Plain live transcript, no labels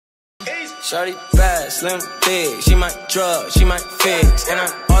Shorty bad, slim, thick. She might drug, she might fix. And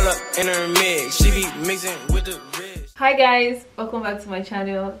I'm all up in her mix. She be mixing with the rich. Hi guys, welcome back to my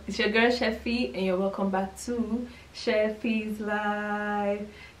channel. It's your girl Sheffy and you're welcome back to Sheffy's Life.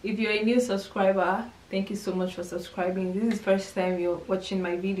 If you're a new subscriber, thank you so much for subscribing. This is the first time you're watching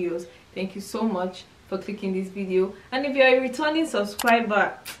my videos. Thank you so much for clicking this video. And if you're a returning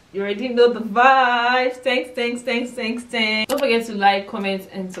subscriber, you already know the vibes. Thanks. Don't forget to like, comment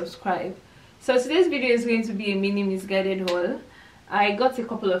and subscribe. So today's video is going to be a mini Missguided haul. I got a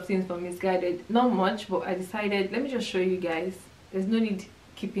couple of things from Missguided, not much, but I decided, let me just show you guys. There's no need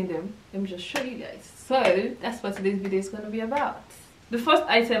keeping them. Let me just show you guys. So that's what today's video is going to be about. The first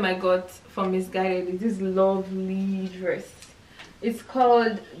item I got from Missguided is this lovely dress. It's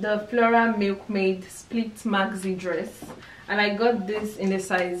called the Floral Milkmaid Split Maxi dress, and I got this in the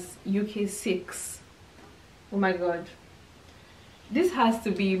size UK 6. Oh my god, this has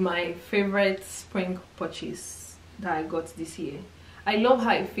to be my favorite spring purchase that I got this year. I love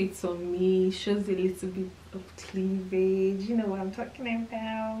how it fits on me, shows a little bit of cleavage, you know what I'm talking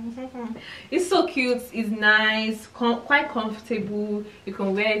about. It's so cute, it's nice, quite comfortable. You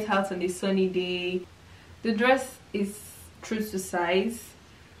can wear it out on a sunny day. The dress is true to size.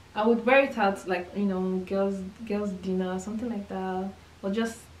 I would wear it out like, you know, girls dinner, something like that, or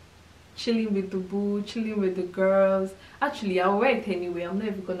just chilling with the boo, chilling with the girls. Actually, I'll wear it anyway. I'm not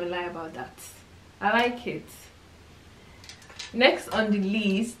even gonna lie about that. I like it. Next on the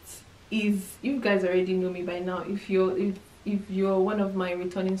list is, you guys already know me by now. If you're one of my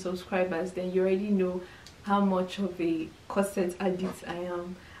returning subscribers, then you already know how much of a corset addict I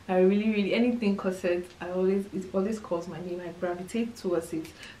am. I really anything corset, it always calls my name. I gravitate towards it.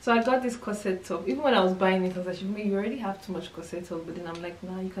 So I got this corset top. Even when I was buying it, I was like, you already have too much corset top. But then I'm like,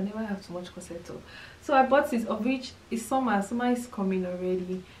 nah, you can never have too much corset top. So I bought it, of which is summer is coming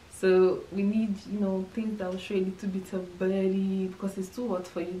already. So we need, you know, things that will show a little bit of belly, because it's too hot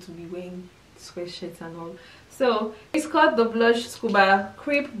for you to be wearing sweatshirts and all. So it's called the Blush Scuba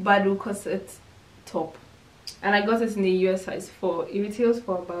Crepe Badu Corset Top, and I got it in the US size 4. It retails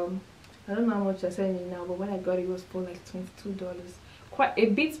for about, I don't know how much they're selling it now, but when I got it, it was for like $22. Quite a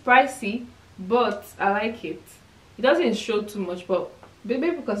bit pricey, but I like it. It doesn't show too much, but maybe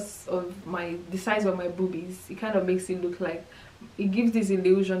because of the size of my boobies, it kind of makes it look like, it gives this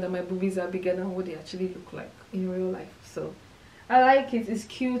illusion that my boobies are bigger than what they actually look like in real life. So I like it. It's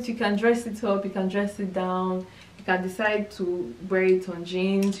cute. You can dress it up, you can dress it down, you can decide to wear it on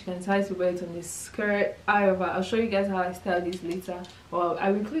jeans, you can decide to wear it on a skirt. However, I'll show you guys how I style this later, or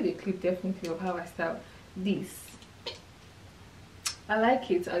I will include a clip definitely of how I style this. I like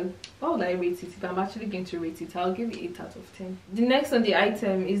it. What would I rate it? If I'm actually going to rate it, I'll give it 8 out of 10. The next on the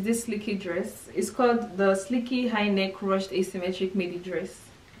item is this slicky dress. It's called the Slicky High Neck Rushed Asymmetric Midi dress.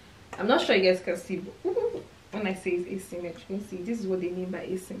 I'm not sure you guys can see, but when I say it's asymmetric, you can see this is what they mean by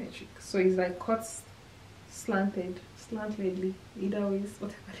asymmetric. So it's like cut slantedly, either ways,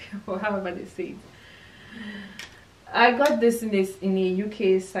 whatever or however they say it. I got this in a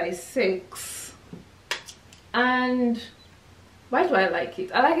UK size 6, and why do I like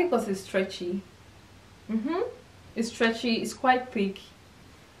it? I like it because it's stretchy. It's stretchy, it's quite thick.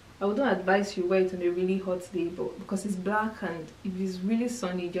 I wouldn't advise you wear it on a really hot day, but because it's black and if it's really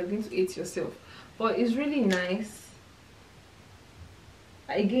sunny, you're going to hate yourself. But it's really nice.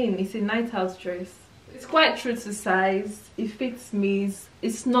 Again, it's a night out dress. It's quite true to size. It fits me.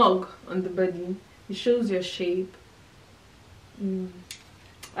 It's snug on the body. It shows your shape.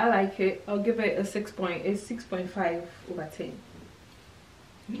 I like it. I'll give it a 6.5 over 10.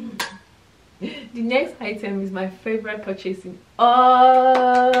 The next item is my favorite purchase in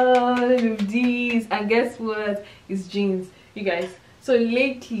all of these, and guess what? It's jeans, you guys. So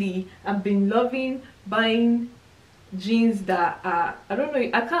lately I've been loving buying jeans that are, I don't know,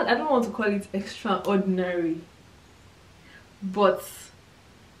 I don't want to call it extraordinary, but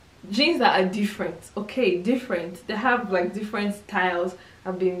jeans that are different. Okay, different. They have like different styles.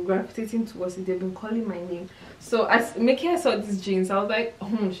 I've been gravitating towards it. They've been calling my name. So as I saw these jeans, I was like,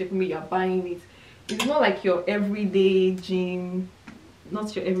 Sheffy, you're buying it. It's not like your everyday jean,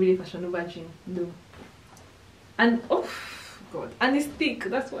 not your everyday Fashion Nova jean, no. And oh god, and it's thick.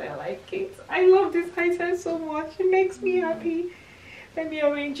 That's why I like it. I love this item so much. It makes me happy. Let me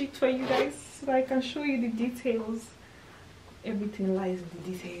arrange it for you guys so that I can show you the details. Everything lies in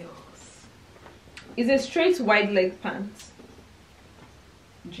the details. It's a straight wide leg pants.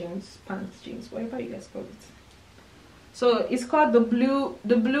 Jeans, whatever you guys call it. So it's called the blue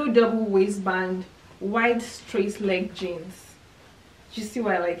double waistband wide straight leg jeans. Do you see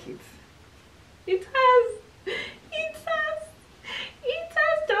why I like it? It has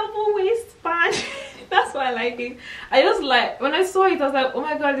double waist I like it. I just like, when I saw it I was like, oh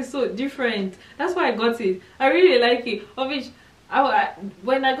my god, it's so different. That's why I got it. I really like it. Of which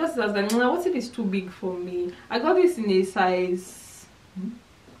when I got it I was like, what if it's too big for me? I got this in a size,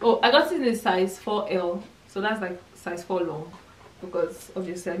 I got it in a size 4L, so that's like size 4 long, because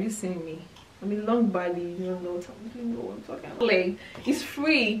obviously, have you seen me? I mean, long body, you don't know what I'm talking about. Like, it's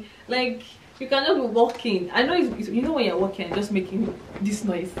free, like you can just be walking. I know you know when you're walking and just making this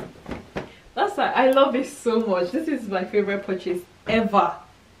noise. That's why I love it so much. This is my favorite purchase ever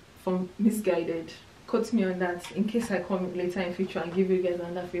from Missguided. Quote me on that in case I come later in future and give you guys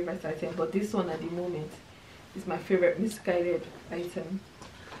another favorite item, but this one at the moment is my favorite Missguided item.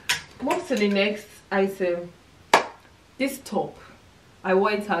 Move to the next item. This top, I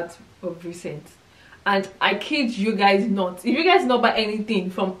wore it out of recent, and I kid you guys not, if you guys not buy anything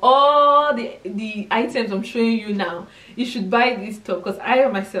from all the items I'm showing you now, you should buy this top, because I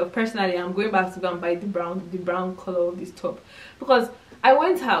myself personally I'm going back to go and buy the brown color of this top, because I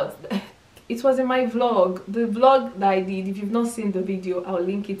went out. It was in my vlog, the vlog that I did. If you've not seen the video, I'll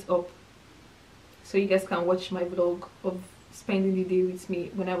link it up so you guys can watch my vlog of spending the day with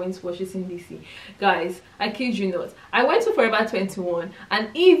me when I went to Washington DC. Guys, I kid you not, I went to Forever 21, and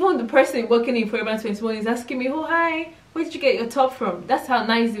even the person working in Forever 21 is asking me, oh hi, where did you get your top from? That's how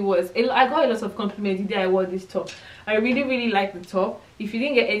nice it was. I got a lot of compliments the day I wore this top. I really like the top. If you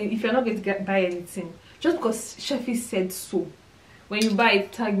didn't get any, if you're not going to buy anything, just because Sheffy said so, when you buy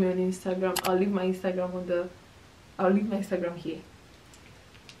it, tag me on Instagram. I'll leave my Instagram here.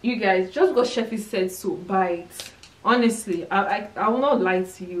 You guys, just because Sheffy said so, buy it. Honestly, I will not lie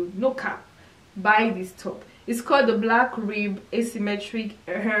to you, no cap. Buy this top. It's called the Black Rib Asymmetric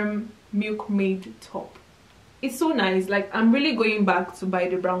Milkmaid top. It's so nice. Like, I'm really going back to buy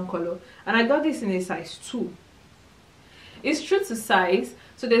the brown color, and I got this in a size 2. It's true to size,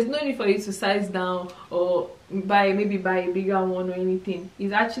 so there's no need for you to size down or maybe buy a bigger one or anything.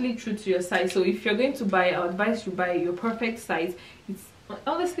 It's actually true to your size. So if you're going to buy, I advise you buy your perfect size.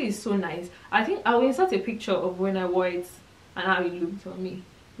 Honestly, it's so nice. I think I will insert a picture of when I wore it and how it looked on me,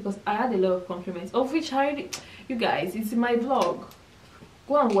 because I had a lot of compliments, of which you guys, it's in my vlog.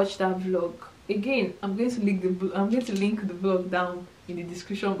 Go and watch that vlog. Again, I'm going to link the vlog down in the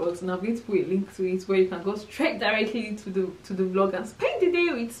description box, and I'm going to put a link to it where you can go straight directly to the vlog and spend the day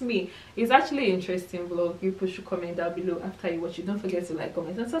with me. It's actually an interesting vlog. People should comment down below after you watch it. Don't forget to like,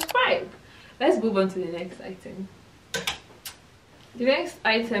 comment, and subscribe. Let's move on to the next item. The next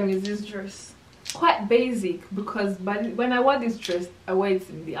item is this dress. Quite basic, because when I wore this dress, I wore it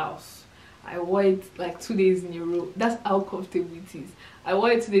in the house. I wore it like 2 days in a row. That's how comfortable it is. I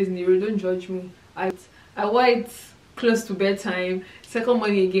wore it 2 days in a row. Don't judge me. I wore it close to bedtime. Second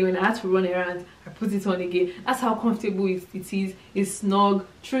morning again, when I had to run around, I put it on again. That's how comfortable it is. It's snug,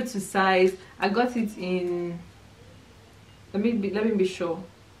 true to size. I got it in, let me be sure.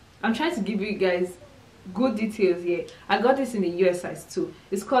 I'm trying to give you guys good details here. I got this in the US size 2.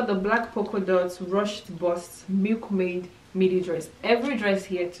 It's called the Black Polka Dots Rushed Bust Milkmaid midi dress. Every dress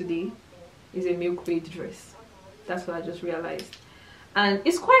here today is a milkmaid dress. That's what I just realized. And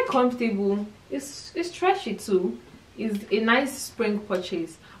it's quite comfortable. It's stretchy too. It's a nice spring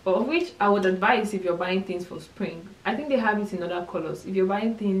purchase, but of which I would advise if you're buying things for spring. I think they have it in other colors. If you're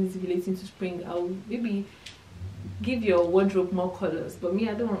buying things relating to spring, I'll maybe give your wardrobe more colors, but me,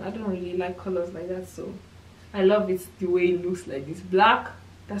 I don't really like colors like that. So I love it the way it looks like this. Black,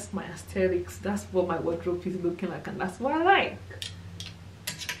 that's my aesthetics. That's what my wardrobe is looking like, and that's what I like.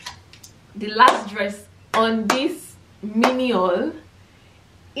 The last dress on this mini haul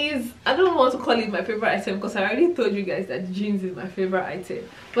is, I don't want to call it my favorite item, because I already told you guys that jeans is my favorite item,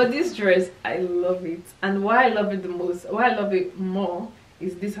 but this dress, I love it. And why I love it the most, why I love it more,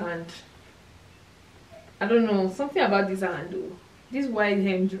 is this hand. I don't know, something about this hand though. This wide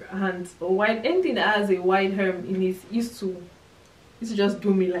hem hands, or wide, anything that has a wide hem in it used to just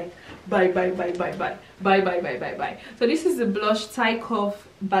do me like bye. So this is the blush tie cuff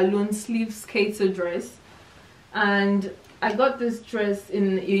balloon sleeve skater dress, and I got this dress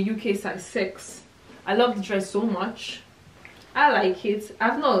in a UK size 6. I love the dress so much. I like it.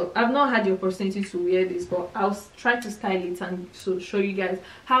 I've not had the opportunity to wear this, but I'll try to style it and show you guys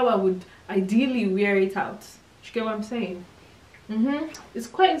how I would ideally wear it out. You get what I'm saying? It's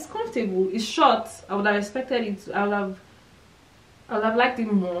comfortable. It's short. I would have expected it to, I would have liked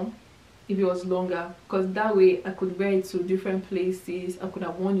it more if it was longer, because that way I could wear it to different places. I could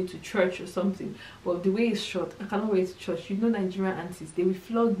have worn it to church or something, but the way it's short, I cannot wear it to church. You know, Nigerian aunties, they will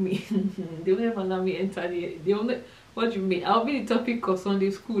flog me. They will never allow me enter the, what do you mean? I'll be the topic of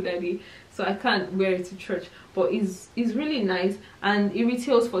Sunday school that so I can't wear it to church, but it's really nice, and it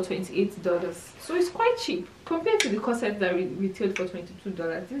retails for $28, so it's quite cheap compared to the corset that retailed for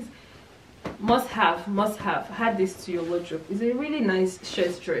 $22. This must have add this to your wardrobe. It's a really nice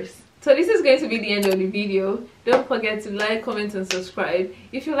shirt dress. So this is going to be the end of the video. Don't forget to like, comment and subscribe.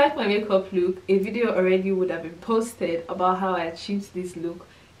 If you like my makeup look, a video already would have been posted about how I achieved this look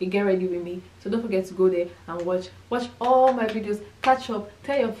in Get Ready With Me. So don't forget to go there and watch all my videos. Catch up,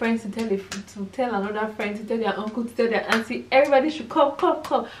 tell your friends to tell another friend, to tell their uncle, to tell their auntie. Everybody should come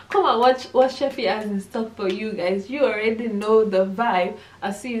and watch what Sheffy has in stock for you guys. You already know the vibe.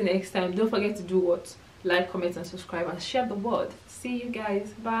 I'll see you next time. Don't forget to do what? Like, comment and subscribe and share the word. See you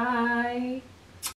guys. Bye.